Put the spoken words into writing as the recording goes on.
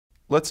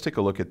Let's take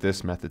a look at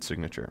this method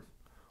signature.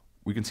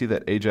 We can see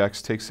that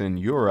AJAX takes in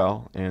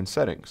URL and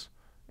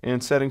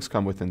settings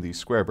come within these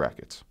square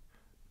brackets.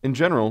 In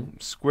general,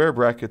 square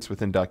brackets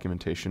within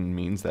documentation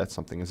means that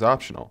something is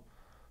optional.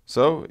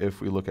 So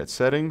if we look at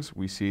settings,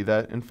 we see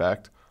that, in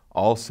fact,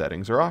 all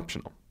settings are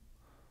optional.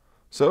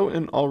 So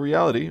in all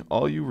reality,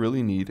 all you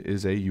really need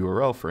is a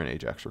URL for an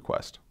AJAX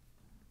request.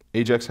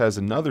 AJAX has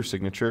another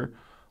signature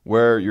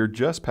where you're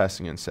just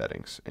passing in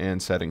settings,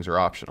 and settings are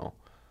optional.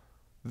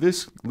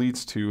 This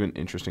leads to an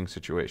interesting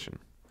situation.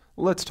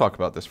 Let's talk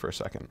about this for a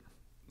second.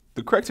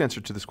 The correct answer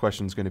to this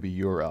question is going to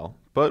be URL,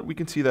 but we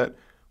can see that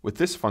with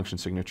this function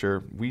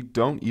signature, we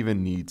don't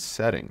even need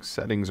settings.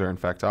 Settings are in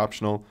fact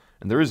optional,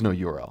 and there is no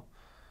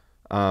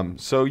URL.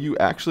 So you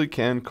actually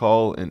can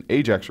call an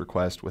AJAX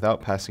request without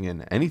passing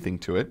in anything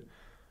to it,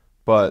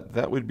 but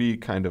that would be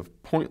kind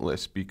of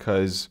pointless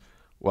because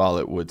while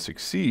it would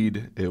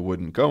succeed, it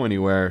wouldn't go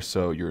anywhere,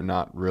 so you're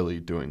not really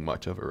doing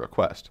much of a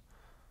request.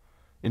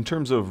 In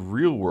terms of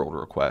real-world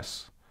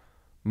requests,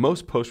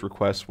 most post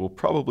requests will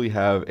probably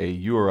have a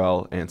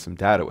URL and some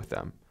data with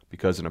them,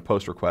 because in a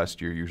post request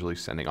you're usually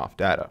sending off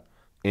data.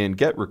 And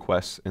GET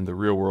requests in the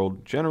real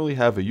world generally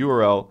have a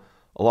URL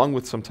along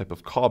with some type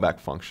of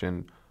callback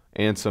function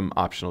and some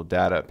optional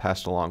data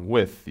passed along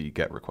with the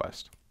GET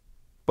request.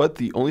 But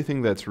the only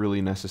thing that's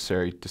really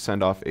necessary to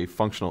send off a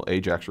functional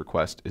AJAX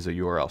request is a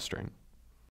URL string.